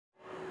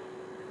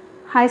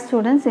Hi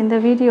students, in the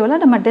video la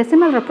நம்ம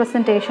decimal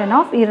representation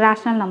of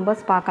irrational numbers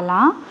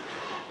பார்க்கலாம்.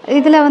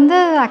 இதுல வந்து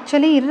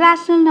actually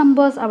irrational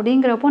numbers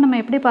அப்படிங்கறப்போ நம்ம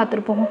எப்படி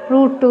பார்த்திருப்போம்?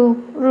 √2,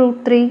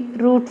 √3,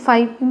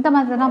 √5 இந்த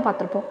மாதிரி தான்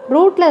பார்த்திருப்போம்.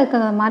 ரூட்ல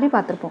இருக்கிற மாதிரி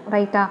பார்த்திருப்போம்,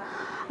 ரைட்டா?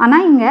 ஆனா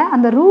இங்க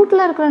அந்த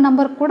ரூட்ல இருக்கிற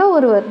நம்பர் கூட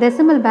ஒரு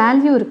decimal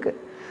value இருக்கு.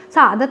 ஸோ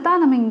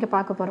அதைத்தான் நம்ம இங்கே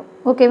பார்க்க போகிறோம்.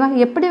 ஓகேவா?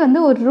 எப்படி வந்து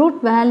ஒரு ரூட்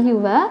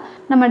வேல்யூவை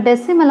நம்ம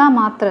டெசிமலாக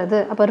மாற்றுறது,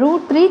 அப்போ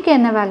 √3க்கு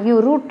என்ன வேல்யூ,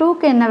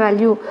 √2க்கு என்ன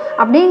வேல்யூ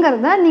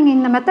அப்படிங்கிறத நீங்கள்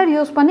இந்த மெத்தட்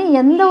யூஸ் பண்ணி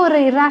எந்த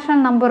ஒரு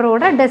இர்ராஷனல்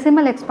நம்பரோட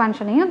டெசிமல்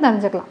எக்ஸ்பான்ஷனையும்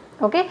தெரிஞ்சுக்கலாம்.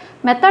 ஓகே,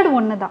 மெத்தட்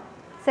ஒன்று தான்,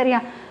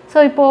 சரியா?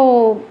 ஸோ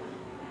இப்போது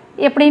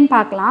எப்படின்னு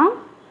பார்க்கலாம்.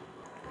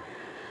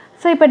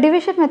 ஸோ இப்போ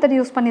டிவிஷன் மெத்தட்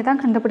யூஸ் பண்ணி தான்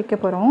கண்டுபிடிக்க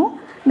போகிறோம்.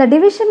 இந்த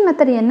டிவிஷன்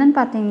மெத்தட் என்னன்னு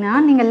பார்த்தீங்கன்னா,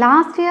 நீங்கள்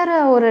லாஸ்ட் இயர்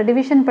ஒரு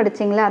டிவிஷன்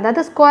படிச்சிங்களா,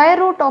 அதாவது square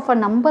root of a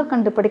number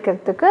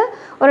கண்டுபிடிக்கிறதுக்கு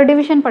ஒரு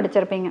டிவிஷன்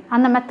படிச்சிருப்பீங்க.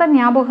 அந்த மெத்தட்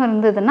ஞாபகம்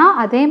இருந்ததுன்னா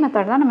அதே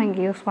மெத்தட் தான் நம்ம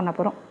இங்கே யூஸ் பண்ண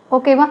போகிறோம்.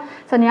 ஓகேவா?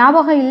 ஸோ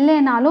ஞாபகம்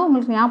இல்லைனாலும்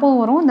உங்களுக்கு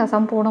ஞாபகம் வரும் இந்த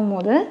சம்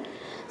போடும்போது.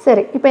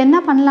 சரி, இப்போ என்ன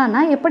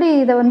பண்ணலான்னா, எப்படி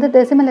இதை வந்து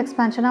டெசிமல்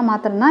எக்ஸ்பான்ஷனாக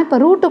மாற்றணும்னா, இப்போ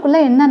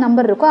ரூட்டுக்குள்ளே என்ன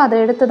நம்பர் இருக்கோ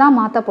அதை எடுத்து தான்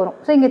மாற்ற போகிறோம்.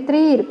 ஸோ இங்கே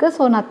 3 இருக்குது,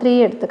 ஸோ நான் 3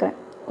 எடுத்துக்கிறேன்.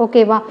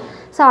 ஓகேவா?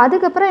 ஸோ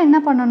அதுக்கப்புறம் என்ன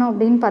பண்ணணும்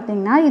அப்படின்னு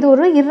பார்த்தீங்கன்னா, இது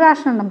ஒரு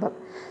இர்ராஷனல் நம்பர்.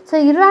 ஸோ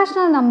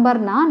இர்ராஷனல்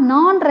நம்பர்னால்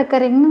நான்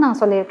ரெக்கரிங்னு நான்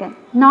சொல்லியிருக்கேன்.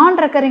 நான்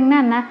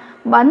ரெக்கரிங்னா என்ன?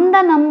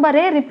 வந்த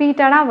நம்பரே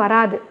ரிப்பீட்டடாக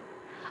வராது.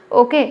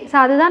 ஓகே, ஸோ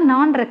அதுதான்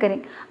நான்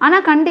ரெக்கரிங்.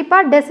 ஆனால்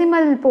கண்டிப்பாக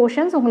டெசிமல்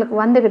போர்ஷன்ஸ்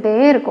உங்களுக்கு வந்துக்கிட்டே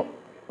இருக்கும்.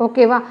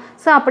 ஓகேவா?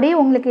 ஸோ அப்படி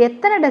உங்களுக்கு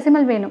எத்தனை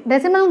டெசிமல் வேணும்,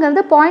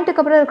 டெசிமல்ங்கிறது பாயிண்ட்டுக்கு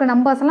அப்புறம் இருக்கிற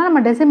நம்பர்ஸ்லாம் நம்ம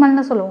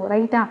டெசிமல்னு சொல்லுவோம்,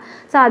 ரைட்டா?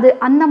 ஸோ அது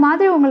அந்த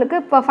மாதிரி உங்களுக்கு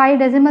இப்போ 5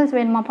 டெசிமல்ஸ்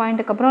வேணுமா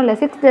பாயிண்ட்டுக்கு அப்புறம், இல்லை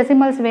 6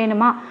 டெசிமல்ஸ்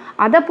வேணுமா,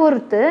 அதை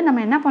பொறுத்து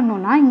நம்ம என்ன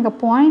பண்ணோம்னா, இங்கே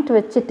பாயிண்ட்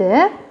வச்சுட்டு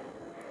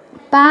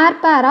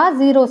பேராக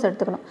ஜீரோஸ்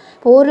எடுத்துக்கணும்.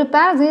 இப்போ ஒரு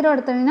பேர் 0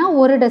 எடுத்தீங்கன்னா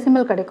ஒரு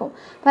டெசிமல் கிடைக்கும்.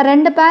 இப்போ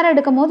 2 பேர்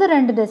எடுக்கும் போது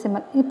 2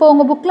 டெசிமல். இப்போ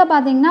உங்கள் புக்கில்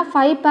பார்த்தீங்கன்னா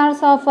 5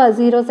 பேர்ஸ் ஆஃப்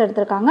ஜீரோஸ்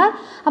எடுத்திருக்காங்க.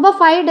 அப்போ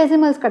 5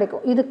 டெசிமல்ஸ்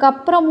கிடைக்கும்.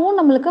 இதுக்கப்புறமும்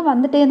நம்மளுக்கு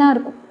வந்துட்டே தான்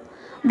இருக்கும்.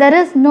 there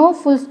is no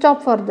full stop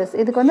for this.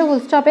 இதுக்கு வந்து full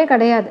stopே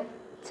கிடையாது,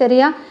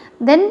 சரியா?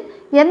 தென்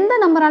எந்த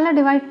நம்பரால்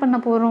டிவைட் பண்ண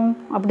போகிறோம்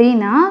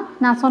அப்படின்னா,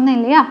 நான் சொன்னேன்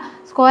இல்லையா,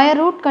 ஸ்கொயர்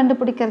ரூட்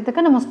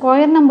கண்டுபிடிக்கிறதுக்கு நம்ம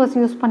ஸ்கொயர் நம்பர்ஸ்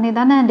யூஸ் பண்ணி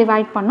தானே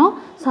டிவைட் பண்ணோம்.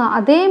 ஸோ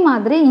அதே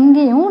மாதிரி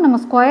இங்கேயும் நம்ம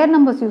ஸ்கொயர்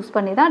நம்பர்ஸ் யூஸ்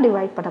பண்ணி தான்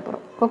டிவைட் பண்ண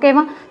போகிறோம்.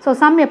 ஓகேவா? ஸோ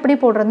சம் எப்படி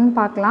போடுறதுன்னு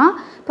பார்க்கலாம்.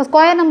 இப்போ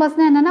ஸ்கொயர்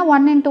நம்பர்ஸ்னால் என்னென்னா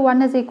 1 ×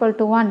 1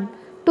 = 1,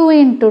 2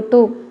 ×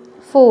 2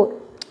 4.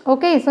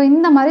 ஓகே, ஸோ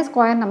இந்த மாதிரி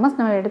ஸ்கொயர் நம்பர்ஸ்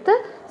நம்ம எடுத்து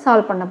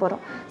சால்வ் பண்ண போகிறோம்.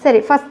 சரி,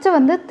 ஃபஸ்ட்டு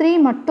வந்து 3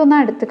 மட்டும்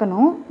தான்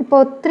எடுத்துக்கணும்.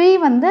 இப்போது 3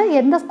 வந்து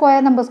எந்த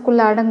ஸ்கொயர்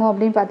நம்பர்ஸ்குள்ளே அடங்கும்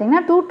அப்படின்னு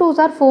பார்த்தீங்கன்னா, 2 2s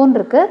are 4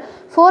 இருக்குது.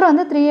 4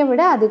 வந்து 3ஐ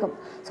விட அதிகம்.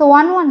 ஸோ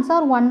 1 1s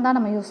are 1 தான்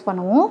நம்ம யூஸ்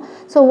பண்ணுவோம்.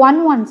 So 1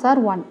 1s are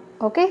 1.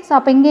 Okay, so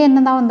அப்போ இங்கே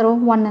என்ன தான்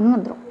வந்துடும், 1ன்னு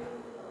வந்துடும்.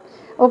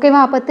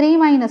 ஓகேவா? அப்போ 3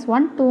 -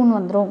 1 2ன்னு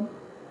வந்துடும்.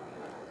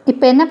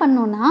 இப்போ என்ன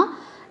பண்ணோன்னா,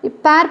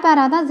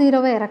 பேராக தான்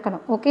 0வை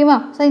இறக்கணும். ஓகேவா?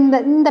 ஸோ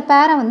இந்த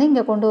பேரை வந்து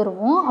இங்கே கொண்டு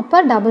வருவோம். அப்போ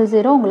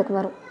 00 உங்களுக்கு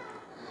வரும்.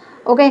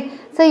 ஓகே,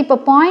 ஸோ இப்போ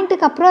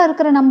பாயிண்ட்டுக்கு அப்புறம்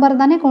இருக்கிற நம்பர்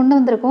தானே கொண்டு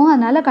வந்திருக்கோம்.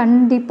 அதனால்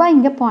கண்டிப்பாக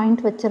இங்கே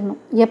பாயிண்ட் வச்சிடணும்.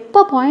 எப்போ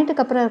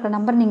பாயிண்ட்டுக்கு அப்புறம் இருக்கிற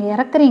நம்பர் நீங்கள்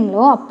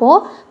இறக்குறீங்களோ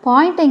அப்போது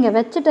பாயிண்ட்டை இங்கே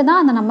வச்சுட்டு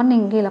தான் அந்த நம்பர்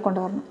நீங்கள் கீழே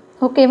கொண்டு வரணும்.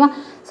 ஓகேவா?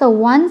 ஸோ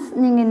ஒன்ஸ்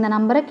நீங்கள் இந்த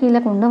நம்பரை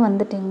கீழே கொண்டு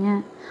வந்துட்டீங்க,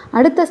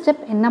 அடுத்த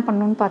ஸ்டெப் என்ன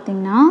பண்ணணுன்னு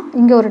பார்த்தீங்கன்னா,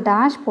 இங்கே ஒரு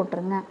டேஷ்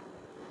போட்டுருங்க.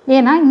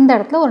 ஏன்னா இந்த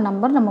இடத்துல ஒரு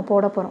நம்பர் நம்ம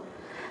போட போகிறோம்.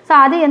 ஸோ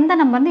அது எந்த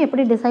நம்பர்னு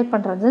எப்படி டிசைட்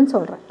பண்ணுறதுன்னு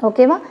சொல்கிறேன்.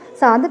 ஓகேவா?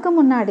 ஸோ அதுக்கு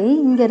முன்னாடி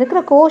இங்கே இருக்கிற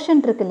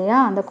கோஷன்ட் இருக்கு இல்லையா,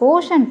 அந்த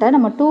கோஷன்ட்டை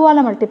நம்ம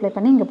 2ஆல் மல்டிப்ளை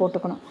பண்ணி இங்கே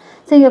போட்டுக்கணும்.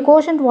 ஸோ இங்கே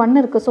கோஷன்ட் 1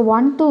 இருக்குது. So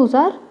 1 2s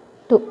are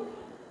 2.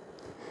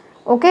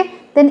 ஓகே,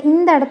 தென்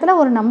இந்த இடத்துல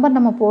ஒரு நம்பர்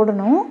நம்ம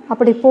போடணும்.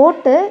 அப்படி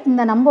போட்டு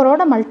இந்த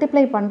நம்பரோட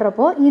மல்டிப்ளை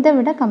பண்ணுறப்போ இதை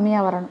விட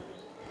கம்மியாக வரணும்.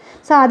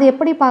 ஸோ அது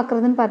எப்படி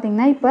பார்க்குறதுன்னு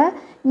பார்த்தீங்கன்னா, இப்போ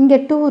இங்கே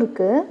 2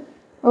 இருக்குது.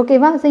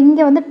 ஓகேவா? ஸோ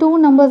இங்கே வந்து 2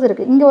 நம்பர்ஸ்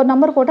இருக்குது. இங்கே ஒரு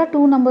நம்பர் போட்டால்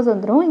 2 நம்பர்ஸ்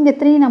வந்துடும். இங்கே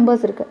 3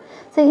 நம்பர்ஸ் இருக்குது.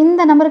 ஸோ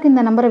இந்த நம்பருக்கு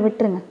இந்த நம்பரை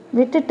விட்டுருங்க.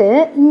 விட்டுட்டு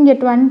இங்கே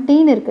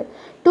 20ன்னு இருக்குது.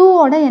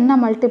 2ஓட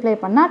என்ன மல்டிப்ளை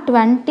பண்ணால்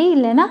 20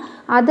 இல்லைன்னா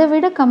அதை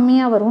விட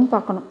கம்மியாக வரும்னு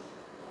பார்க்கணும்.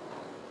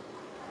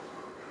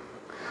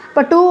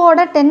 இப்போ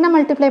 2ஓட 10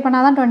 மல்டிப்ளை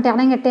பண்ணால் தான் 20.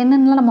 ஆனால் இங்கே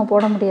 10ன்னுலாம் நம்ம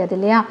போட முடியாது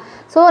இல்லையா?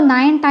 ஸோ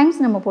 9 டைம்ஸ்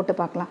நம்ம போட்டு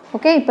பார்க்கலாம்.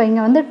 ஓகே, இப்போ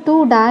இங்கே வந்து 2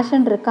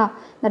 டேஷ்ன்னு இருக்கா,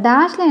 இந்த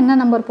டேஷில் என்ன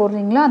நம்பர்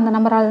போடுறீங்களோ அந்த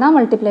நம்பரால் தான்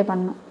மல்டிப்ளை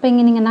பண்ணணும். இப்போ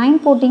இங்கே நீங்கள் 9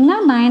 போட்டிங்கன்னா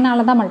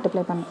 9ஆல் தான்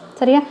மல்டிப்ளை பண்ணணும்,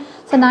 சரியா?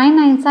 ஸோ 9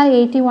 9s are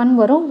 81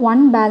 வரும்.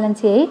 1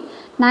 பேலன்ஸ் 8.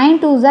 9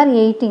 2s are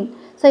 18.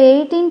 ஸோ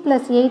 18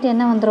 + 8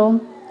 என்ன வந்துடும்,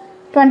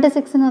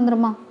 26ன்னு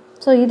வந்துடுமா?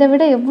 ஸோ இதை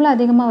விட எவ்வளோ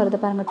அதிகமாக வருது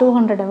பாருங்கள்,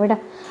 200 விட.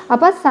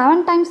 அப்போ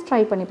 7 டைம்ஸ்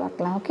ட்ரை பண்ணி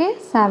பார்க்கலாம். ஓகே,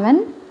 7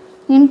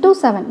 ×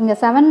 7. இங்கே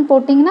 7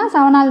 போட்டிங்கன்னா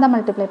 7ஆல் தான்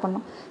மல்டிப்ளை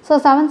பண்ணணும். So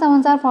 7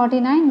 7s are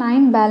 49.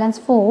 9 balance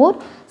 4.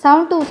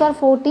 7 2s are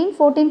 14.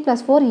 14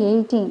 + 4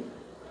 18.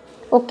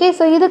 Okay,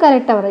 so இது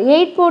கரெக்டாக வரும்.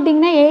 8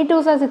 போட்டிங்கன்னா 8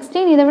 2s are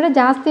 16. இதை விட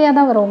ஜாஸ்தியாக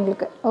தான் வரும்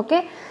உங்களுக்கு. ஓகே,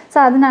 ஸோ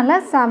அதனால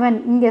 7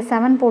 இங்கே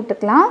 7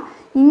 போட்டுக்கலாம்.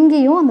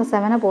 இங்கேயும் அந்த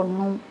 7ஐ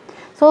போடணும்.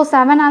 ஸோ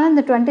 7ஆல்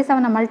இந்த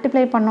 27ஐ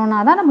மல்டிப்ளை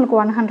பண்ணோன்னா தான் நம்மளுக்கு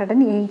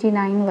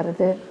 189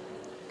 வருது.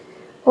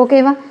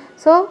 ஓகேவா?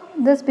 So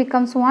this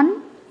becomes 1.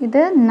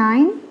 இது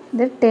 9,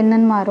 இது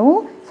 10ன்னு மாறும்.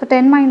 So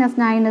 10 -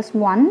 9 is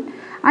 1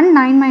 and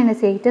 9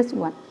 - 8 is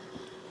 1.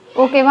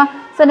 ஓகேவா?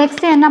 ஸோ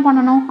நெக்ஸ்ட்டு என்ன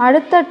பண்ணணும்,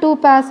 அடுத்த 2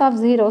 pairs of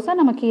zeros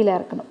நம்ம கீழே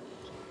இருக்கணும்.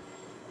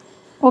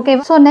 ஓகே.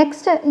 ஸோ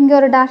நெக்ஸ்ட்டு இங்கே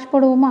ஒரு டேஷ்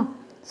போடுவோமா?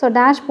 ஸோ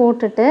டேஷ்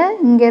போட்டுட்டு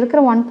இங்கே இருக்கிற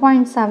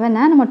 1.7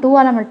 நம்ம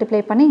 2ஆல்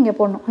மல்டிப்ளை பண்ணி இங்கே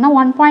போடணும். ஆனால்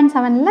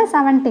 1.7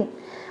 17.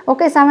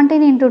 ஓகே,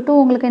 17 × 2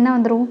 உங்களுக்கு என்ன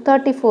வந்துடும்?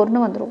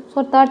 34ன்னு வந்துடும். ஸோ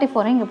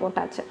 34 இங்கே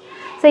போட்டாச்சு.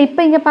 ஸோ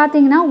இப்போ இங்கே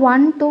பார்த்தீங்கன்னா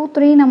 1 2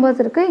 3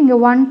 நம்பர்ஸ் இருக்குது, இங்கே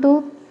 1 2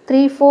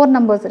 3 4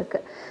 நம்பர்ஸ்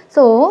இருக்குது.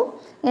 ஸோ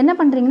என்ன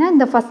பண்ணுறீங்கன்னா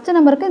இந்த ஃபஸ்ட்டு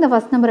நம்பருக்கு இந்த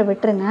ஃபஸ்ட் நம்பரை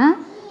விட்டுருங்க,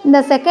 இந்த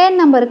செகண்ட்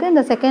நம்பருக்கு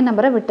இந்த செகண்ட்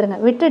நம்பரை விட்டுருங்க.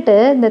 விட்டுட்டு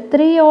இந்த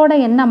 3யோட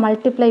என்ன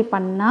மல்டிப்ளை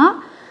பண்ணால்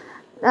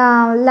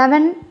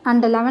 11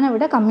 அண்ட் 11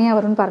 விட கம்மியாக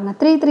வரும்னு பாருங்கள்.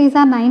 3 3s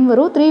are 9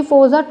 வரும், 3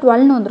 4s are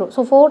 12 வந்துடும்.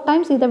 ஸோ 4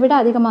 டைம்ஸ் இதை விட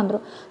அதிகமாக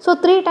வந்துடும். ஸோ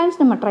 3 டைம்ஸ்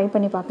நம்ம ட்ரை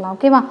பண்ணி பார்க்கலாம்.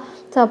 ஓகேவா?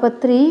 ஸோ அப்போ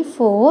 3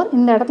 4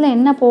 இந்த இடத்துல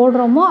என்ன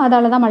போடுறோமோ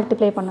அதால் தான்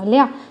மல்டிப்ளை பண்ணோம்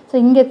இல்லையா? ஸோ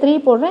இங்கே 3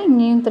 போடுறேன்,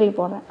 இங்கேயும் 3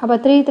 போடுறேன். அப்போ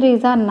 3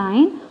 3s are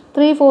 9,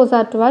 3 4s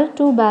are 12,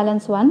 2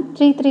 balance 1,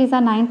 3 3s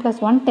are 9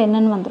 + 1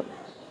 10ன்னு வந்துடும்.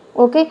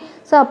 ஓகே.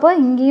 ஸோ அப்போ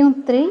இங்கேயும்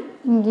 3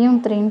 இங்கேயும்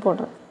 3ன்னு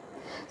போடுறேன்.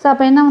 ஸோ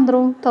அப்போ என்ன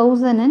வந்துடும்?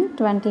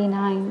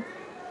 1029.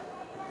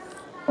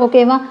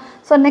 ஓகேவா?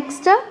 ஸோ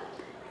நெக்ஸ்ட்டு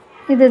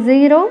இது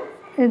 0,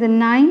 இது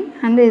 9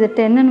 அண்ட் இது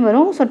 10ன்னு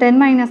வரும். ஸோ 10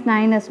 -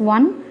 9 is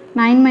 1,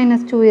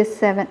 9 - 2 is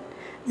 7,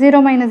 0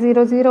 -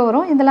 0 0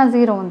 வரும், இதெல்லாம்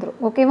 0 வந்துடும்.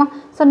 ஓகேவா?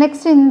 ஸோ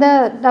நெக்ஸ்ட் இந்த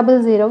டபுள்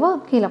 0வை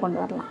கீழே கொண்டு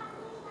வரலாம்.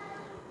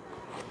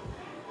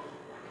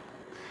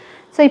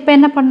 ஸோ இப்போ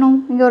என்ன பண்ணணும்?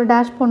 இங்கே ஒரு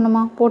டேஷ்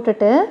போடணுமா?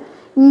 போட்டுட்டு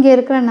இங்கே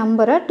இருக்கிற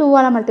நம்பரை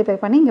 2ஆல் மல்டிப்ளை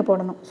பண்ணி இங்கே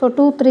போடணும். ஸோ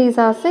 2 3s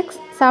are 6,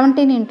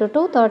 17 ×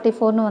 2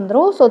 34ன்னு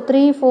வந்துடும். ஸோ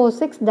 3 4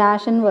 6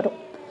 டேஷ்ன்னு வரும்.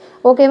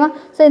 ஓகேவா?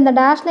 ஸோ இந்த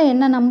டேஷில்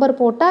என்ன நம்பர்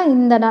போட்டால்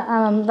இந்த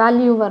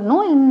வேல்யூ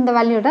வரணும், இந்த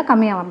வேல்யூட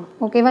கம்மியாக வரணும்.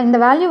 ஓகேவா? இந்த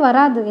வேல்யூ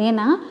வராது,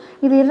 ஏன்னா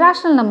இது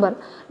இர்ராஷ்னல் நம்பர்,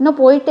 இன்னும்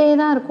போயிட்டே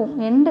தான் இருக்கும்,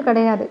 எண்டு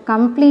கிடையாது.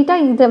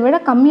 கம்ப்ளீட்டாக இதை விட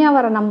கம்மியாக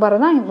வர நம்பர்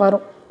தான்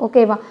வரும்.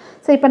 ஓகேவா?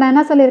 ஸோ இப்போ நான்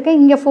என்ன சொல்லியிருக்கேன்,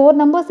 இங்கே 4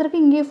 நம்பர்ஸ்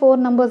இருக்குது, இங்கேயும் 4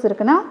 நம்பர்ஸ்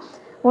இருக்குன்னா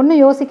ஒன்றும்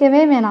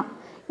யோசிக்கவே வேணாம்,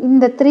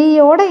 இந்த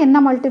 3யோட என்ன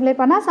மல்டிப்ளை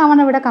பண்ணால்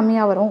 7 விட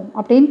கம்மியாக வரும்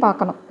அப்படின்னு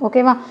பார்க்கணும்.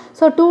 ஓகேவா?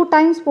 ஸோ 2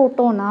 டைம்ஸ்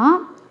போட்டோன்னா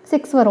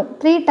 6 வரும்,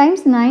 3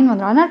 டைம்ஸ் 9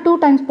 வந்துடும். ஆனால் 2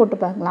 டைம்ஸ் போட்டு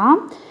பார்க்கலாம்.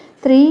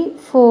 3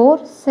 4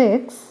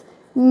 6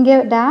 இங்கே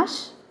டேஷ்,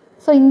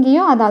 ஸோ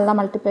இங்கேயும் அதால் தான்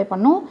மல்டிப்ளை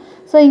பண்ணும்.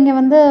 ஸோ இங்கே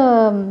வந்து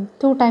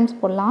 2 டைம்ஸ்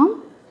போடலாம்.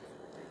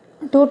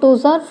 2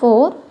 2s are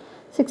 4,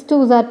 6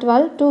 2s are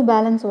 12, 2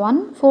 balance 1,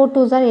 4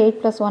 2s are 8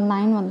 + 1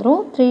 9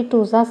 வந்துடும், 3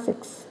 2s are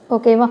 6.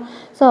 ஓகேவா?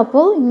 ஸோ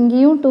அப்போது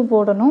இங்கேயும் 2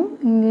 போடணும்,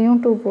 இங்கேயும்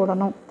 2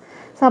 போடணும்.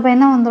 ஸோ அப்போ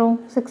என்ன வந்துடும்?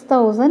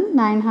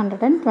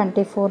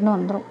 6924ன்னு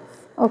வந்துடும்.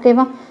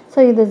 ஓகேவா? ஸோ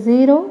இது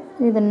 0,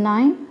 இது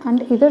 9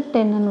 அண்ட் இது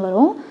 10ன்னு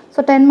வரும். So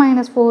 10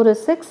 - 4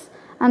 is 6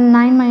 and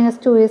 9 -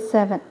 2 is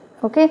 7.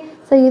 Okay.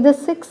 So இது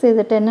 6,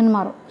 இது 10ன்னு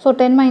மாறும். ஸோ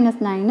 10 -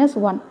 9 is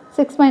 1,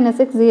 6 -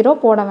 6 0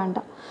 போட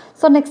வேண்டாம்.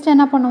 ஸோ நெக்ஸ்ட்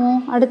என்ன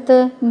பண்ணுவோம்? அடுத்து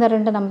இந்த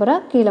 2 நம்பரை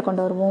கீழே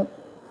கொண்டு வருவோம்.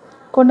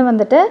 கொண்டு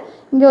வந்துட்டு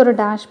இங்கே ஒரு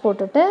டேஷ்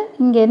போட்டுட்டு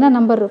இங்கே என்ன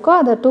நம்பர் இருக்கோ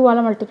அதை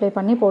 2ஆல் மல்டிப்ளை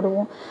பண்ணி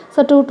போடுவோம். So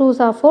 2 2s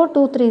are 4,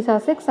 2 3s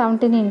are 6,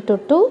 17 ×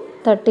 2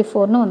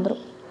 34ன்னு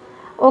வந்துடும்.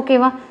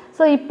 ஓகேவா?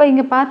 ஸோ இப்போ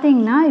இங்கே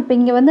பார்த்தீங்கன்னா இப்போ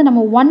இங்கே வந்து நம்ம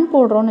 1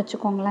 போடுறோன்னு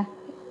வச்சுக்கோங்களேன்,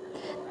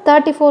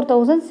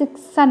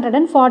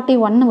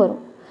 34,641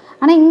 வரும்.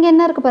 ஆனால் இங்கே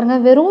என்ன இருக்குது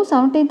பாருங்கள், வெறும்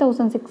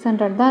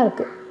 17,600 தான்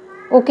இருக்குது.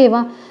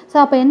 ஓகேவா? ஸோ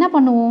அப்போ என்ன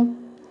பண்ணுவோம்?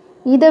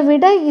 இதை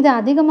விட இது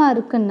அதிகமாக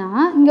இருக்குன்னா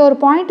இங்கே ஒரு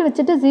பாயிண்ட்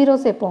வச்சுட்டு 0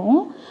 சேர்ப்போம்.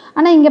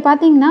 ஆனால் இங்கே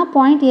பார்த்தீங்கன்னா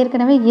பாயிண்ட்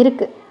ஏற்கனவே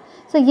இருக்குது.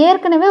 ஸோ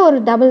ஏற்கனவே ஒரு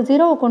டபுள்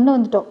 0வை கொண்டு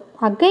வந்துட்டோம்.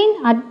 Again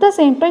at the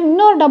same time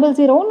இன்னொரு டபுள்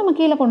 0வும் நம்ம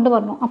கீழே கொண்டு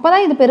வரணும், அப்போ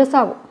தான் இது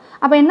பெருசாகும்.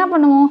 அப்போ என்ன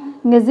பண்ணுவோம்?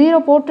 இங்கே 0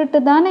 போட்டுட்டு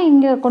தானே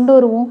இங்கே கொண்டு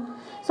வருவோம்.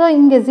 ஸோ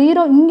இங்கே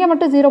 0, இங்கே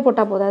மட்டும் 0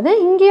 போட்டால் போதாது,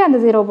 இங்கேயும் அந்த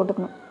 0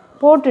 போட்டுக்கணும்.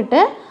 போட்டுட்டு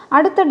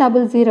அடுத்த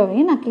டபுள்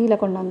 0வையும் நான் கீழே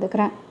கொண்டு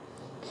வந்துக்கிறேன்.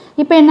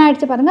 இப்போ என்ன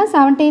ஆயிடுச்சு பாருங்கள்,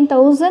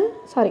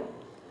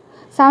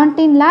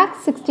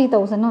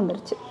 17,60,000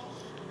 வந்துருச்சு.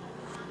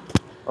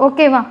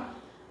 ஓகேவா?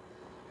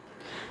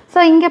 ஸோ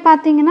இங்கே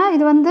பார்த்தீங்கன்னா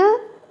இது வந்து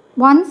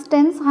 1s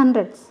 10s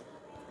 100s,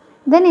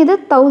 தென் இது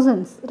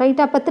 1000s,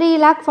 ரைட்? அப்போ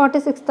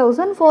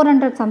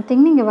 3,46,400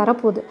 சம்திங்னு இங்கே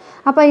வரப்போகுது.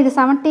 அப்போ இது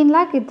 17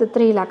 lakh, இது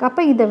 3 lakh,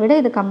 அப்போ இதை விட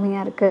இது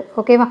கம்மியாக இருக்குது.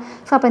 ஓகேவா?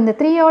 ஸோ அப்போ இந்த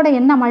 3யோட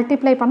என்ன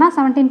மல்டிப்ளை பண்ணால்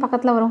 17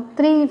 பக்கத்தில் வரும்.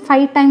 3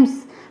 5 டைம்ஸ்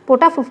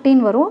போட்டால் 15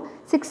 வரும்,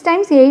 6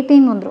 டைம்ஸ்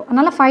 18 வந்துடும்.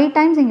 அதனால் 5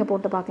 டைம்ஸ் இங்கே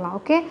போட்டு பார்க்கலாம்.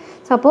 ஓகே.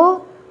 ஸோ அப்போது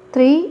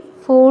 3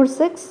 4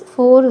 6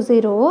 4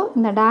 0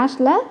 இந்த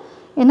டேஷில்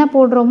என்ன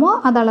போடுறோமோ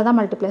அதால் தான்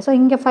மல்டிப்ளை. ஸோ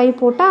இங்கே 5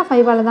 போட்டால்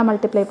 5ஆல் தான்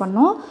மல்டிப்ளை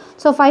பண்ணோம்.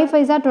 ஸோ 5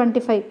 5s are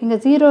 25, இங்கே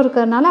 0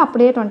 இருக்கிறதுனால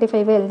அப்படியே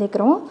 25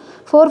 எழுதிக்கிறோம்.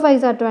 4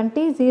 5s are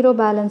 20, 0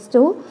 balance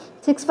 2,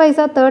 6 5s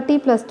are 30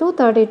 + 2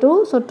 32,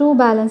 so 2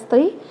 balance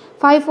 3,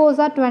 5 4s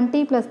are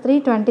 20 + 3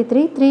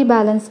 23, 3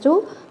 balance 2,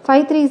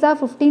 5 3s are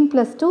 15 +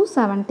 2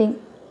 17.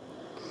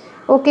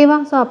 ஓகேவா?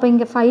 ஸோ அப்போ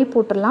இங்கே 5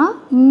 போட்டுடலாம்,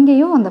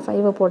 இங்கேயும் அந்த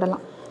 5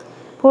 போடலாம்.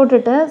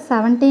 போட்டுட்டு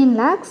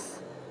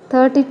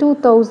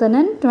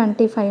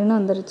 17,32,025ன்னு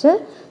வந்துருச்சு.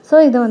 ஸோ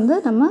இதை வந்து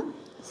நம்ம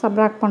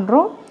சப்ராக்ட்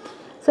பண்ணுறோம்.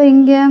 ஸோ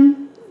இங்கே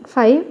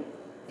 5,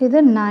 இது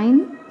 9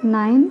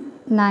 9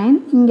 9,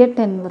 இங்கே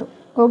 10 வரும்.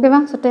 ஓகேவா?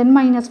 ஸோ 10 -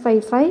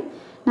 5 5,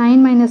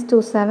 9 -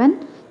 2 7,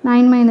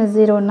 9 -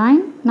 0 9,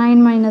 9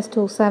 -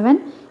 2 7,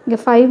 இங்கே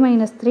 5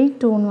 - 3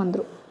 2ன்னு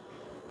வந்துடும்.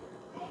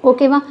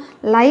 ஓகேவா.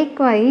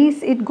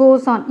 லைக்வைஸ் இட்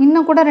கோஸ் ஆன்,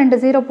 இன்னும் கூட 2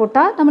 0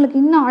 போட்டால் நம்மளுக்கு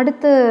இன்னும்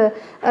அடுத்த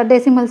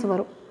டெசிமல்ஸ்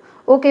வரும்.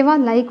 ஓகேவா.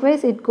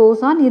 லைக்வைஸ் இட்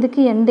கோஸ் ஆன்,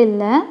 இதுக்கு எண்டு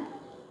இல்லை.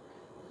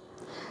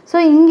 ஸோ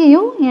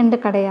இங்கேயும் எண்டு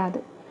கிடையாது.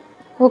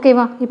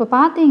 ஓகேவா. இப்போ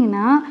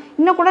பார்த்தீங்கன்னா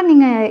இன்னும் கூட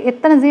நீங்கள்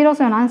எத்தனை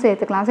ஜீரோஸ் வேணாலும்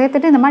சேர்த்துக்கலாம்.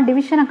 சேர்த்துட்டு இந்த மாதிரி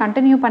டிவிஷனை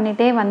கண்டினியூ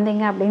பண்ணிகிட்டே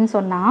வந்தீங்க அப்படின்னு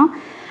சொன்னால்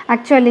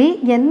ஆக்சுவலி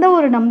எந்த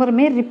ஒரு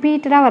நம்பருமே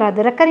ரிப்பீட்டடாக வராது,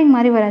 ரெக்கரிங்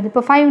மாதிரி வராது.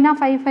 இப்போ 5னா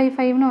 5 5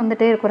 5னு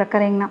வந்துகிட்டே இருக்கும்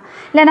ரெக்கரிங்னா,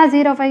 இல்லைனா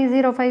 0 5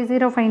 0 5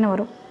 0 5னு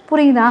வரும்.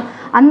 புரியுதா.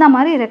 அந்த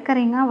மாதிரி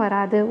ரெக்கரிங்காக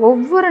வராது.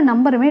 ஒவ்வொரு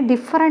நம்பருமே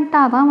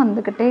டிஃப்ரெண்ட்டாக தான்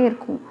வந்துக்கிட்டே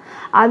இருக்கும்.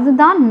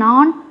 அதுதான்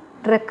நான்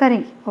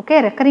ரெக்கரிங். ஓகே.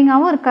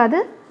 ரெக்கரிங்காகவும் இருக்காது,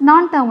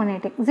 நான்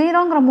டெர்மினேட்டிங்,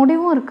 ஜீரோங்கிற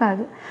முடிவும்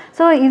இருக்காது.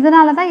 ஸோ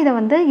இதனால தான் இதை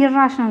வந்து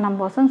இர்ராஷனல்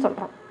நம்பர்ஸ்ன்னு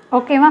சொல்கிறோம்.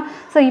 ஓகேவா.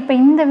 ஸோ இப்போ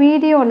இந்த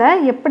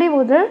வீடியோவில் எப்படி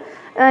ஒரு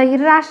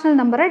இர்ராஷனல்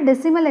நம்பரை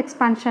டெசிமல்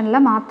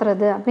எக்ஸ்பான்ஷனில்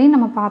மாற்றுறது அப்படின்னு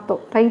நம்ம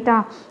பார்த்தோம். ரைட்டா.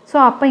 ஸோ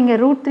அப்போ இங்கே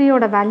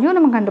 √3யோட வேல்யூ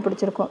நம்ம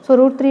கண்டுபிடிச்சிருக்கோம். ஸோ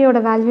 √3யோட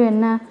வேல்யூ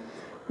என்ன?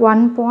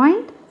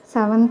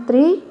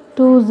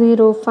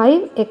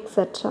 1.73205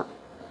 எக்ஸெட்ரா.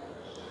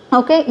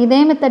 ஓகே. இதே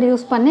மெத்தட்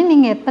யூஸ் பண்ணி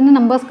நீங்கள் எத்தனை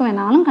நம்பர்ஸ்க்கு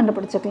வேணாலும்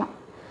கண்டுபிடிச்சிக்கலாம்.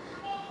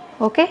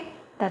 ஓகே.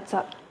 That's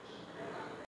all.